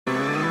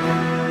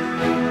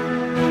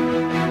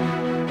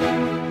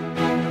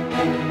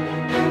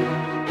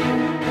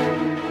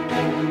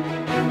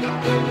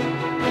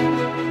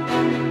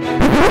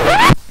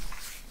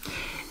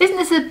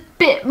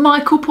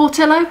Michael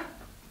Portillo?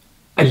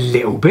 A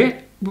little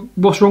bit.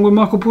 What's wrong with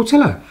Michael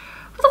Portillo?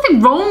 There's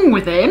nothing wrong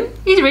with him.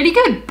 He's really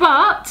good,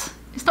 but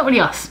it's not really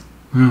us.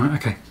 Right,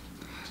 okay.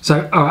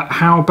 So,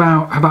 how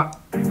about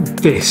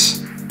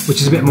this,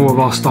 which is a bit more of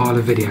our style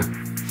of video?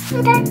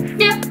 Okay,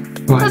 yeah,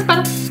 right. That's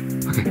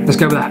better. Okay, let's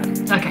go with that.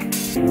 Okay.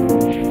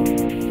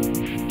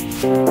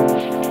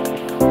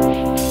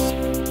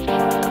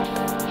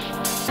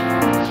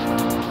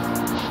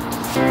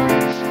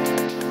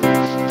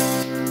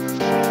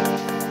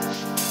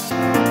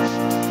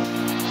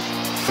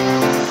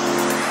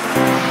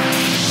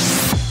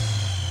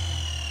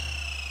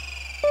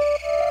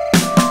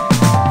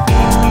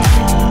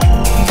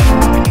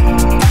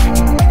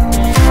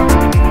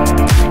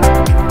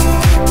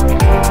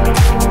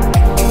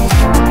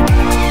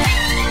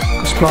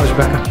 Supplies,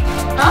 Rebecca.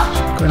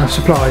 Huh? Got enough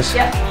supplies?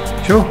 Yeah.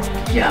 Sure.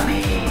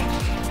 Yummy.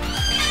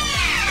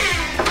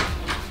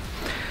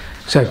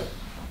 So,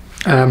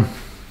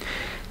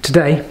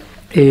 today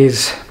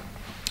is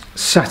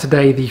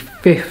Saturday the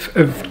 5th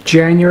of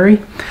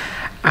January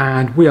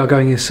and we are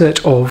going in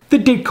search of the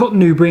Didcot,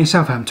 Newbury and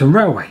Southampton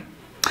Railway.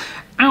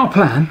 Our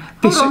plan...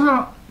 Hold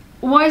on.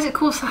 Why is it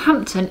called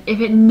Southampton if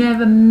it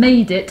never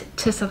made it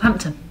to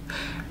Southampton?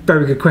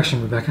 Very good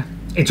question, Rebecca.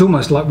 It's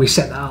almost like we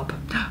set that up.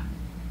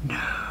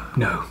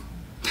 No.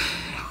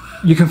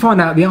 You can find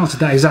out the answer to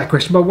that exact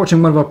question by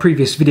watching one of our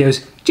previous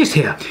videos just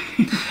here.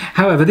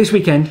 However, this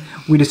weekend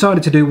we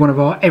decided to do one of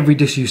our every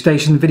disused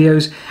station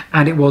videos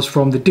and it was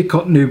from the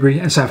Didcot, Newbury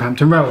and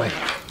Southampton Railway.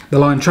 The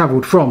line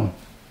travelled from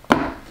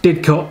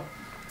Didcot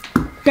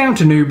down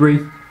to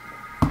Newbury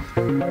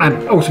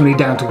and ultimately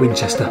down to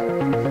Winchester.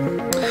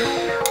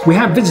 We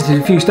have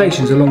visited a few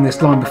stations along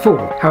this line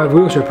before, however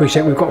we also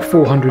appreciate we've got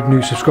 400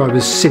 new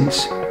subscribers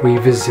since we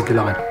visited the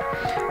line.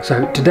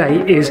 So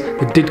today is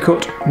the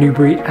Didcot,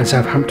 Newbury and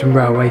Southampton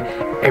Railway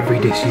every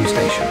disused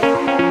station.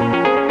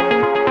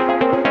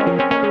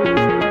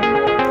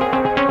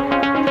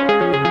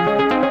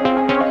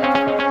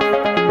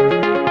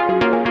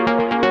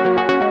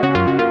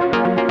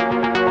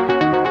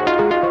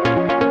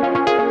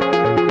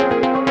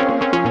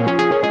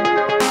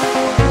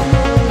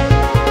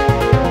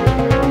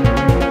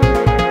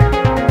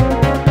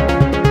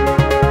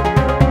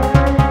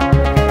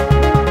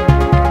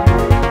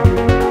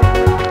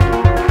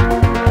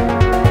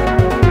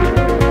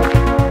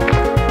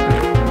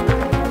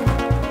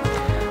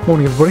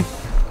 Morning everybody,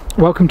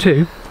 welcome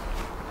to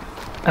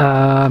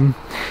the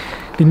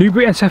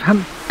Newbury and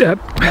Southampton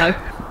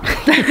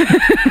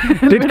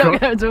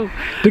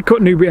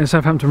Didcot, Newbury and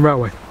Southampton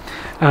Railway.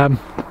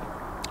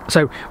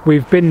 So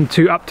we've been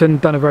to Upton,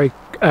 done a very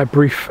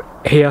brief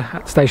here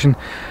at the station,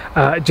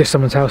 just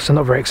someone's house, so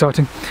not very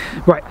exciting.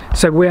 Right,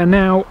 so we are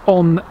now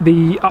on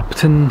the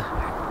Upton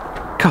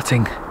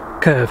cutting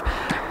curve.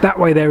 That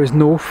way there is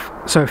north,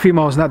 so a few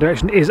miles in that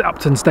direction is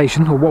Upton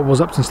Station, or what was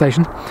Upton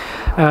Station.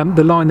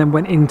 The line then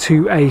went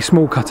into a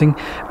small cutting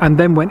and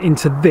then went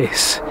into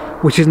this,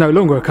 which is no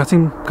longer a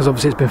cutting because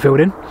obviously it's been filled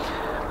in,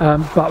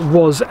 but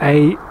was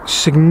a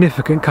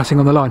significant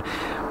cutting on the line.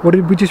 What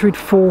did we just read?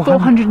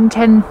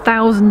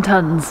 410,000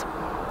 tonnes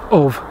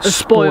of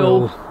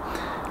spoil.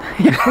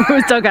 Yeah, it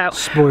was dug out.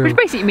 Spoil. Which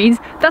basically means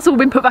that's all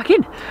been put back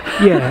in.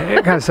 Yeah,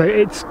 it has, so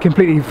it's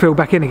completely filled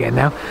back in again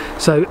now.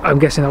 So I'm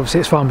guessing obviously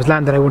it's farmers'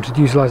 land and they wanted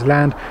to utilise the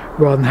land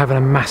rather than having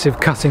a massive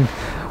cutting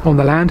on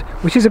the land,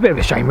 which is a bit of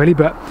a shame really,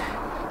 but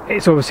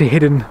it's obviously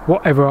hidden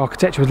whatever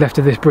architecture was left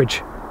of this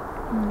bridge.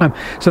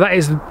 So that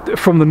is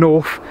from the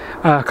north,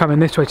 coming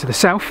this way to the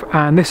south,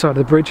 and this side of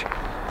the bridge,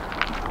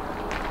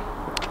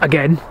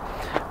 again,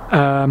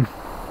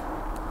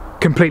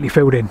 completely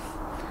filled in.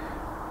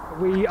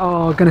 We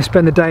are going to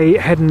spend the day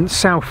heading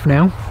south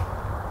now.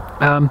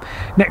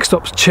 Next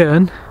stop's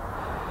Churn,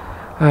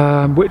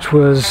 which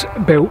was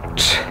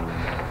built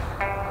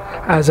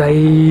as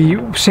a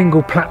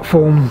single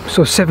platform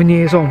sort of 7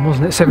 years on,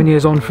 wasn't it? 7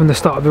 years on from the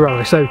start of the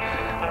railway. So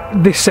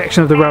this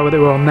section of the railway that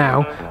we're on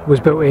now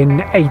was built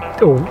in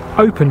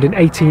opened in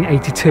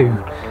 1882.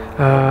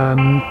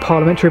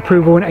 Parliamentary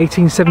approval in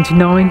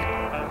 1879.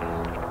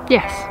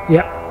 Yes.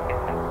 Yep.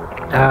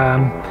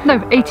 No,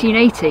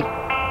 1880.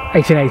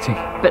 1880.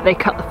 But they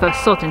cut the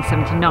first sod in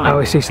 79. Oh,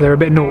 I see, so they're a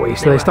bit naughty,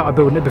 so they started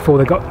building it before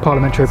they got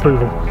parliamentary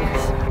approval.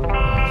 Yes.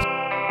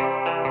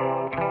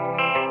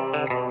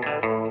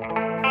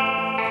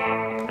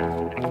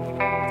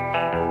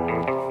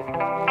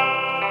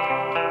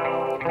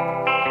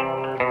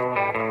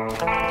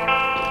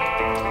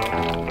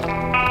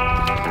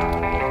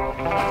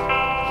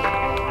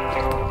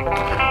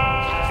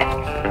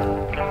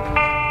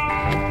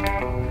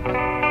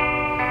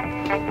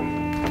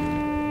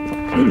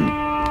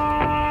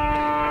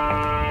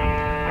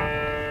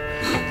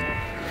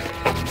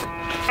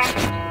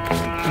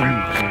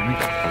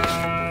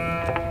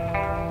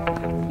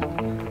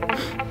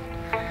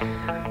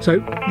 So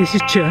this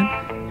is Churn.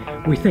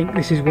 We think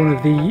this is one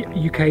of the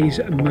UK's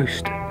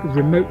most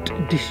remote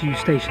disused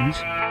stations.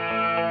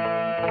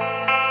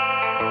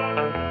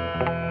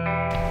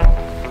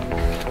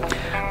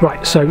 Right,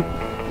 so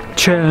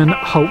Churn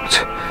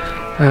Holt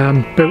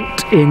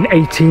built in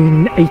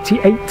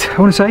 1888, I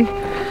want to say,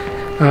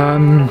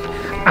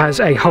 as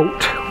a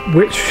halt,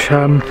 which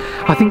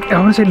I think, I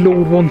want to say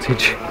Lord wanted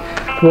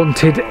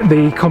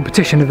the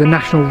competition of the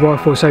National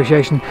Rifle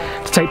Association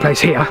to take place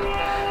here,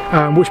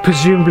 which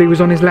presumably was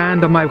on his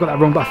land. I may have got that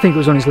wrong, but I think it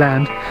was on his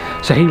land.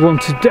 So he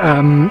wanted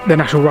the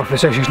National Rifle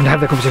Association to have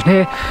their competition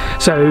here,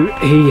 so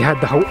he had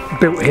the halt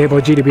built here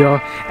by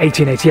GWR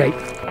 1888.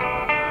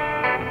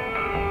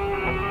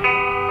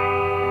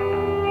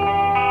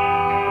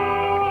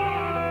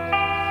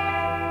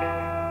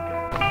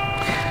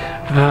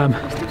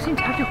 You still seem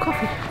to have your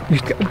coffee.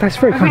 That's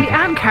very kind. I really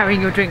am carrying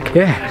your drink.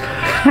 Yeah.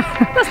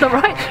 That's not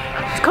right.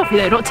 It's coffee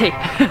though, not tea.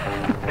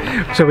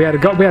 So we had a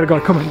guy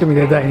comment to me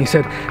the other day, and he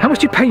said, "How much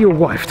do you pay your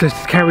wife to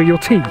carry your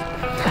tea?"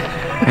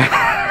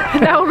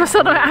 Now all of a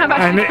sudden I am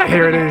actually. And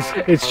here it is.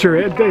 It's true.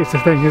 It's the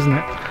thing, isn't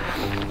it?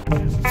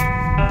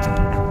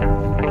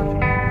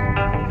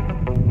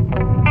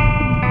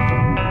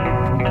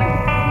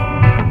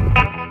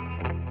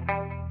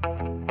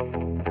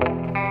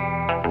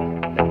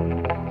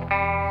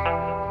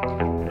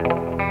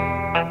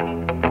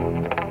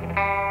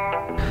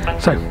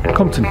 So,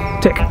 Compton,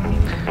 tick.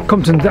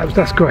 Compton,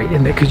 that's great,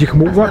 isn't it? Because you can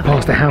walk right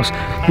past the house.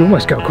 You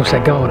almost go across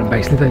their garden,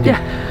 basically, don't you?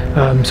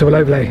 Yeah. So we'll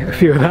overlay a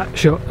few of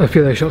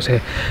those shots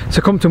here.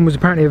 So Compton was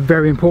apparently a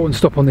very important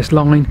stop on this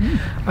line.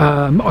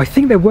 I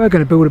think they were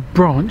going to build a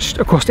branch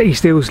across to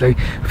East Ilsley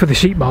for the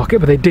sheep market,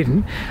 but they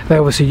didn't. They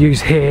obviously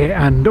used here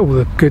and all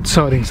the good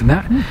sidings and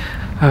that.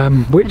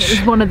 Which and it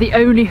was one of the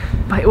only,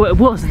 well, it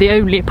was the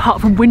only, apart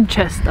from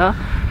Winchester,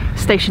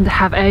 station to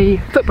have a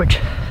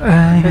footbridge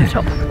over the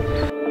top.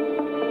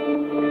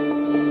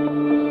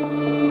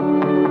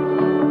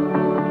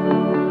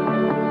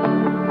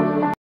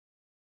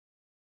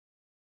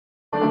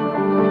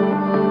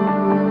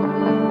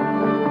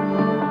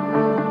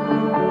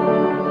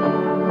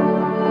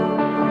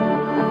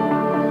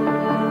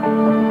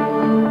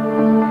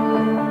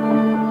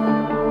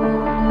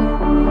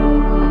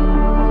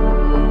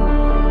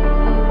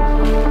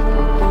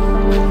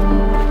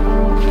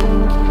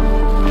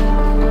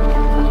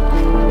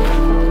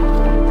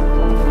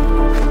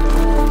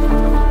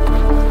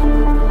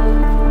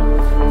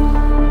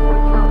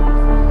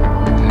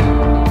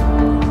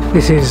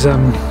 This is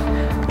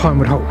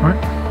Pinewood Holt, right?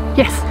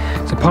 Yes.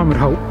 So Pinewood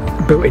Holt,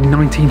 built in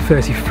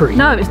 1933.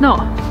 No, it's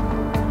not.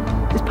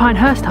 It's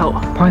Pinehurst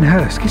Holt.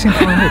 Pinehurst, keep saying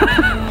Pinewood.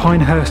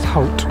 Pinehurst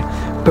Holt,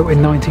 built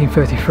in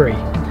 1933.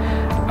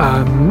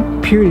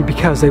 Purely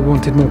because they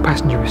wanted more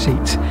passenger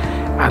receipts,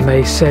 and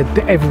they said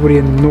that everybody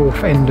in the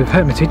north end of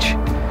Hermitage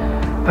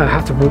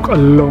had to walk a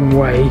long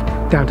way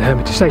down to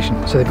Hermitage Station.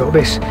 So they built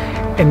this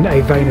in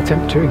a vain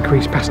attempt to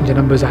increase passenger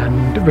numbers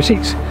and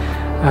receipts,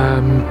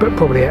 but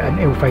probably an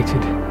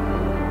ill-fated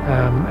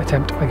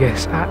attempt, I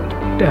guess,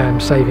 at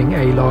saving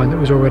a line that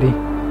was already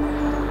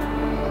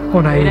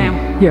on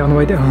a on the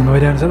way down. On the way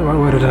down, is that the right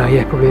word? I don't know.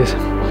 Yeah, probably is.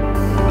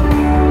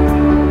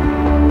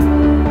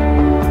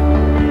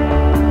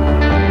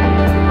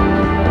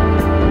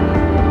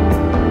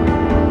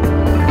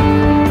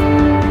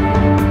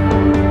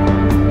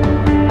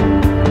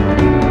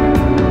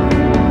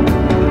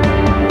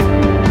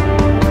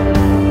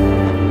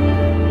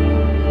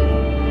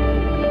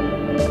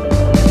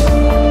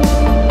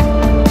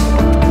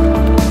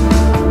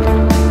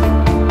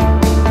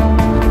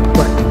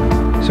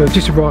 So I've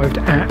just arrived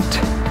at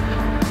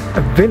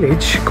a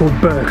village called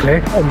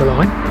Burclere on the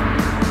line,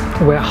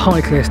 where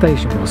Highclere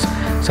station was.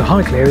 So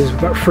Highclere is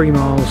about 3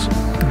 miles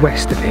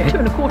west of here. 2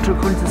 1/4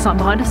 according to the sign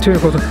behind us. 2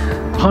 1/4.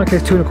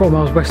 Highclere's 2 1/4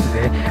 miles west of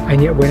here,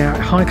 and yet we're now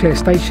at Highclere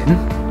station,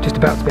 just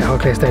about to be at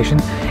Highclere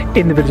station,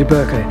 in the village of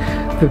Burclere.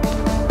 The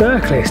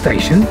Burclere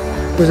station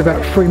was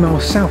about 3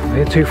 miles south of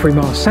here, 2-3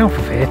 miles south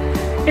of here,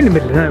 in the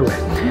middle of nowhere.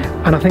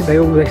 And I think they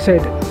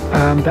said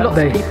that lots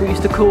of people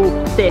used to call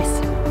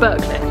this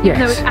Burclere, even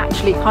though it's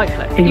actually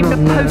Highclere. Even a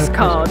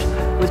postcard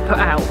was put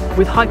out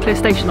with Highclere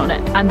station on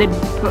it, and then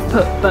put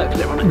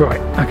Burclere on it.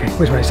 Right, okay,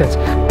 which makes sense.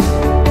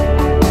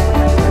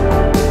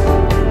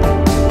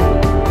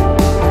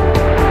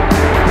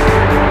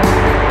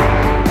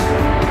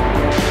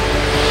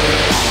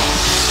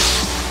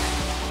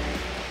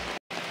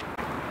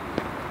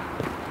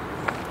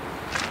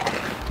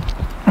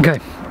 Okay,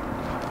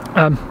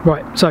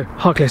 right, so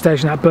Highclere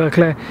station at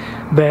Burclere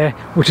there,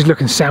 which is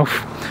looking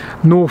south.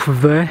 North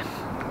of there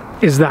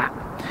is that.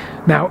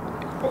 Now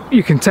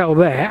you can tell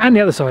there, and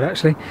the other side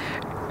actually,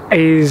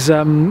 is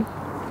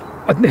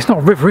it's not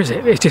a river, is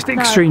it? It's just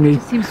extremely.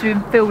 It seems to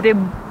have been filled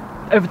in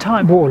over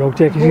time. Waterlogged,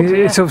 yeah, because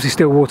it's obviously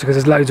still water because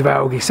there's loads of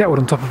algae settled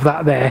on top of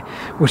that there,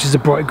 which is a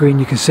bright green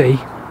you can see.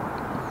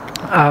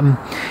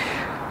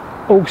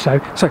 Also,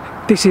 so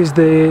this is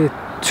the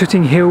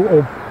Tooting Hill,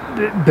 or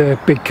the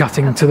big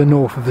cutting to the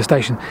north of the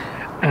station,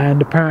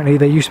 and apparently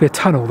there used to be a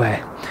tunnel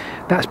there.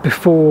 That's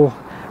before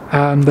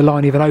the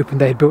line even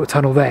opened. They had built a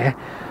tunnel there,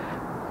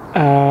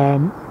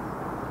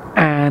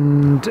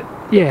 and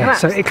yeah,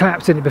 so it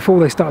collapsed in it before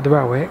they started the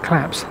railway. It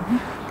collapsed.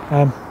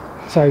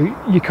 So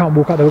you can't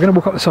walk up there. We're going to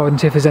walk up the side and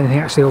see if there's anything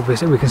actually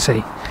obvious that we can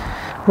see.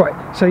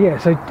 Right, so yeah,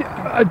 so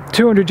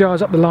 200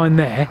 yards up the line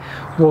there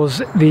is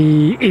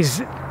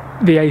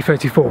the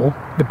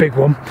A34, the big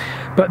one,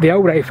 but the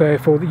old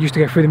A34 that used to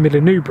go through the middle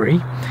of Newbury,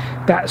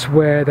 that's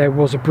where there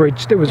was a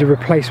bridge that was a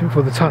replacement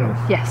for the tunnel.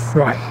 Yes.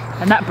 Right.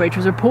 And that bridge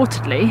was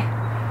reportedly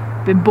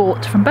been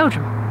bought from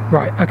Belgium.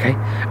 Right, okay.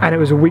 And it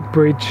was a weak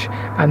bridge,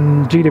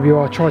 and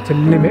GWR tried to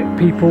limit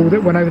people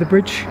that went over the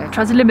bridge?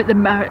 Tried to limit the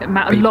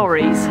amount of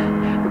lorries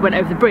that went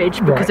over the bridge,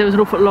 because there was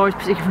an awful lot of lorries,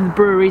 particularly from the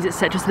breweries,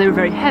 etc., so they were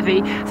very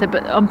heavy. So,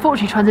 but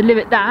unfortunately trying to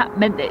limit that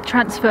meant that it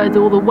transferred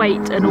all the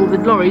weight and all the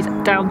lorries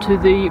down to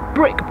the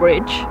brick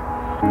bridge,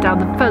 down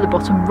the further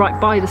bottom, right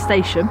by the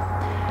station.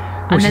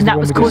 And then that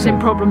was causing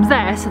problems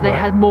there, so they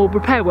had more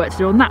repair work to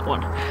do on that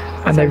one.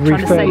 And so they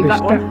refurbished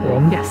that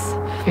one? Yes.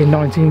 In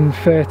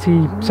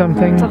 1930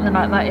 something? Something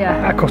like that,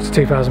 yeah. That cost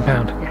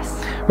 £2,000.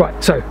 Yes.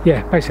 Right, so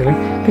yeah, basically,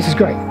 this is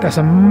great. That's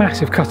a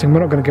massive cutting.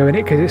 We're not going to go in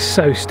it because it's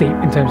so steep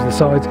in terms of the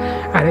sides,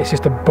 and it's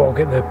just a bog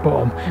at the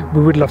bottom.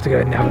 We would love to go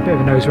in and have a bit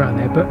of a nose around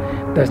there, but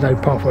there's no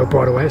pathway or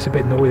bridleway. It's a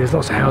bit noisy. There's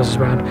lots of houses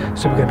around,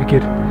 so we're going to be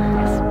good.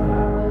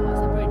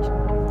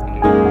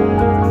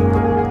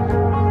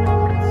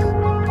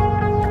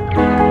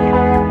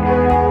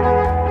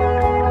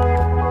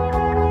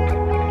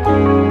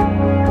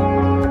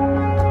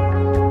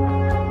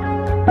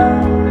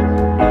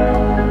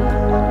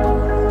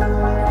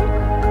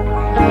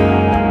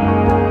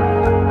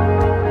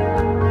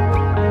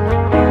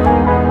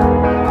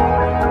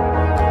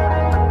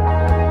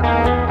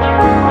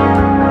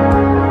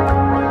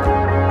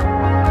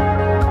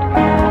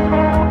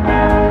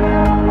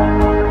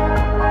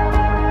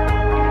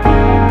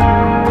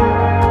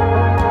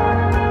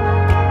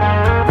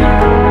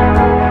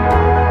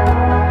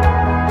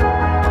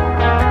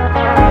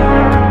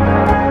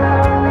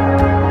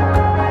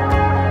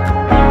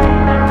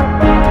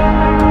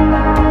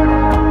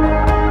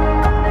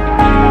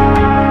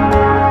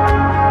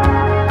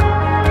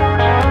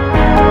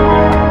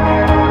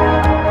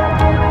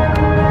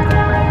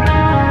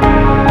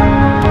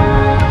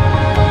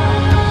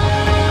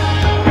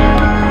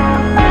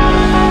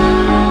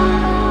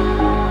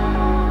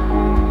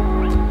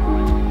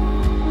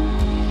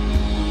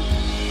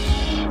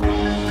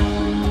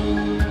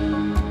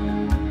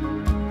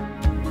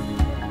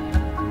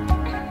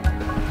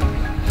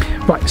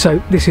 Right,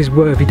 so this is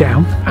Worthy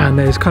Down, and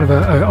there's kind of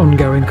an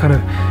ongoing kind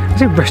of, I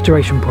think,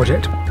 restoration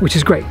project, which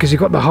is great because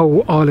you've got the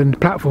whole island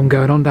platform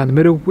going on down the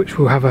middle, which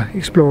we'll have a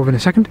explore of in a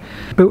second.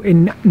 Built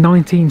in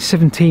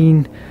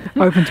 1917,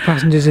 open to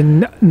passengers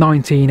in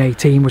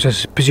 1918, which I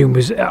presume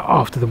was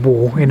after the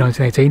war in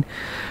 1918.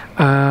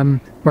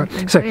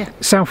 Right, so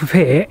south of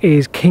here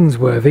is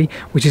Kingsworthy,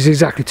 which is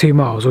exactly 2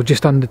 miles, or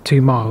just under 2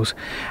 miles,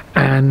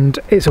 and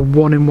it's a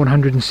 1 in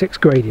 106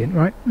 gradient,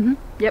 right? Mm-hmm.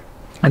 Yep.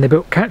 And they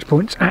built catch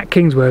points at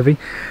Kingsworthy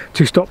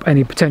to stop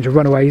any potential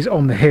runaways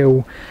on the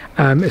hill,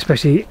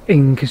 especially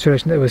in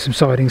consideration that there were some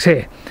sidings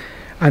here.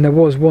 And there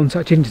was one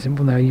such incident,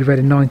 wasn't there? You read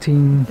in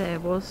 19... There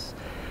was.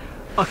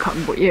 I can't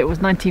remember what year it was,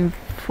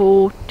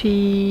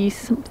 1940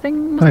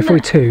 something, wasn't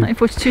 1942. it?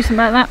 1942, something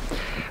like that,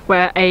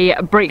 where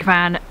a brake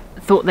van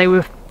thought they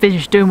were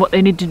finished doing what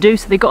they needed to do,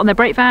 so they got on their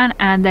brake van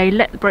and they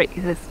let the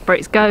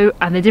brakes go,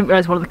 and they didn't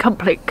realise one of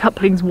the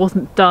couplings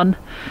wasn't done,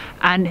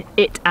 and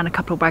it and a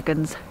couple of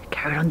wagons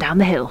carried on down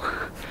the hill.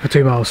 For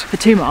 2 miles. For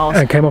 2 miles.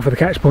 And came off with the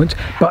catch points,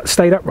 but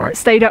stayed upright.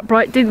 Stayed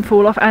upright, didn't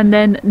fall off, and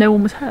then no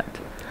one was hurt.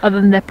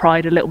 Other than their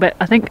pride a little bit,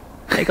 I think.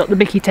 They got the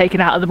mickey taken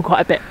out of them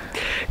quite a bit,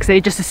 because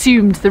they just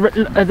assumed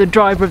the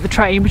driver of the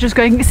train was just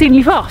going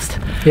exceedingly fast.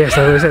 Yeah,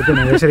 so they said,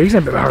 didn't they? They said he's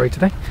in a bit of a hurry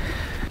today.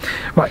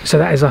 Right, so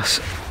that is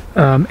us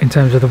in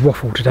terms of the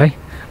waffle today.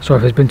 Sorry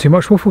if there's been too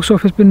much waffle, sorry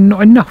if there's been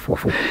not enough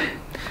waffle.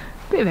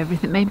 Bit of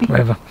everything, maybe.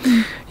 Whatever.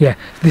 Yeah,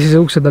 this is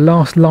also the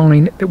last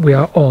line that we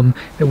are on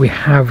that we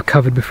have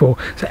covered before.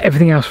 So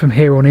everything else from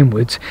here on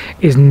inwards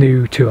is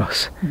new to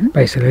us,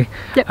 basically.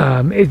 Yep.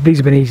 These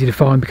have been easy to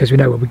find because we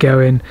know where we're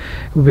going.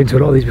 We've been to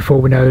a lot of these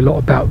before. We know a lot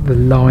about the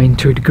line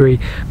to a degree,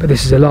 but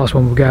this is the last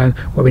one we're going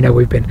where we know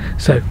we've been.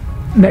 So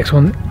next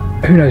one,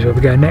 who knows where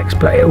we're going next,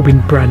 but it'll be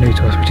brand new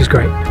to us, which is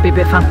great. Be a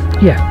bit fun.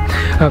 Yeah.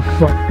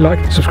 Right,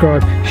 like,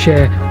 subscribe,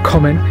 share,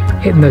 comment,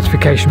 hit the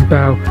notification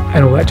bell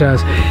and all that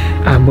jazz,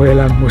 and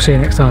we'll see you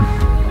next time.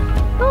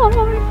 Bye.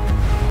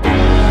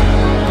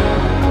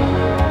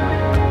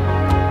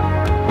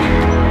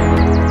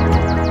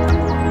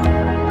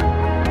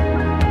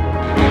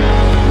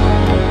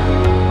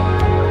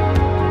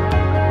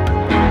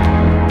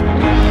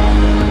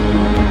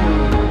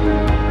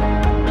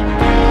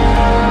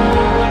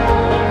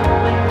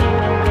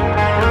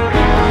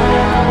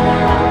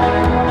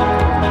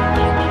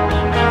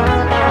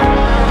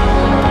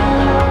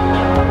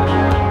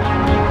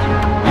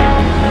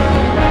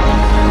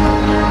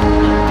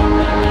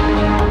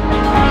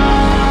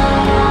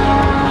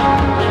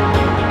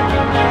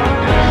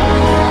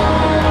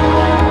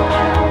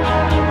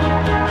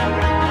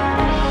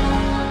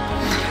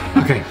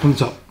 Okay, from the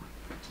top.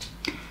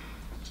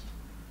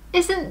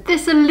 Isn't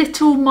this a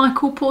little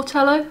Michael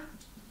Portello?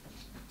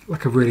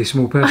 Like a really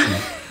small person.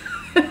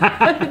 Did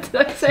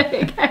I say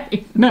it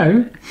again?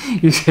 No,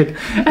 you said,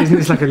 isn't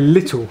this like a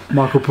little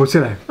Michael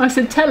Portillo? I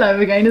said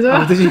Tello again as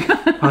well. Oh, did you?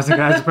 I was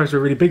thinking as opposed to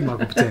a really big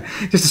Michael Portillo,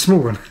 just a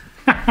small one.